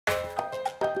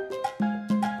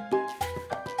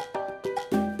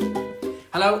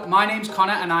Hello, my name's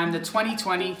Connor and I'm the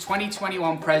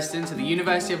 2020-2021 President of the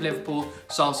University of Liverpool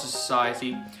Salsa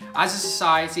Society. As a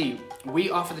society, we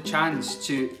offer the chance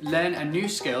to learn a new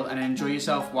skill and enjoy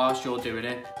yourself whilst you're doing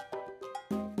it.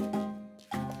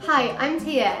 Hi, I'm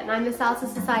Tia and I'm the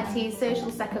Salsa Society's Social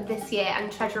Sec of this year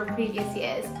and Treasurer of previous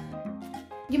years.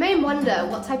 You may wonder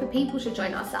what type of people should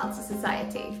join our Salsa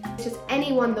Society. It's just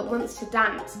anyone that wants to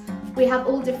dance. We have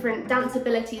all different dance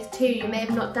abilities too. You may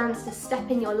have not danced a step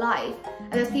in your life,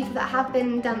 and there's people that have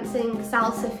been dancing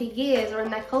salsa for years or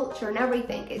in their culture and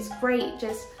everything. It's great,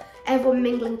 just everyone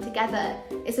mingling together.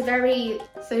 It's a very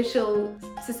social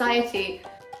society.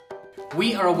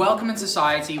 We are a welcoming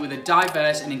society with a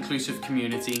diverse and inclusive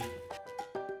community.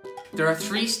 There are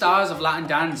 3 styles of Latin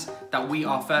dance that we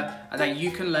offer that you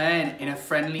can learn in a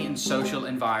friendly and social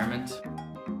environment.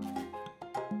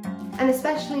 And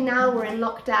especially now we're in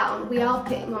lockdown, we are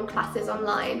putting on classes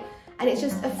online, and it's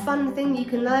just a fun thing you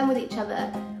can learn with each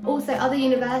other. Also, other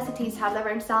universities have their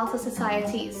own salsa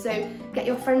societies, so get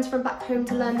your friends from back home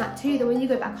to learn that too. Then when you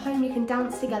go back home, you can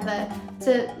dance together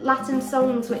to Latin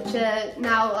songs which are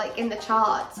now like in the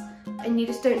charts, and you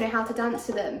just don't know how to dance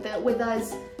to them. But with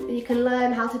us, you can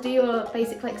learn how to do your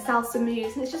basic like salsa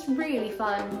moves, and it's just really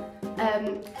fun.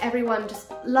 Everyone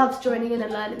just loves joining in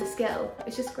and learning the skill.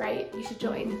 It's just great. You should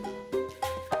join.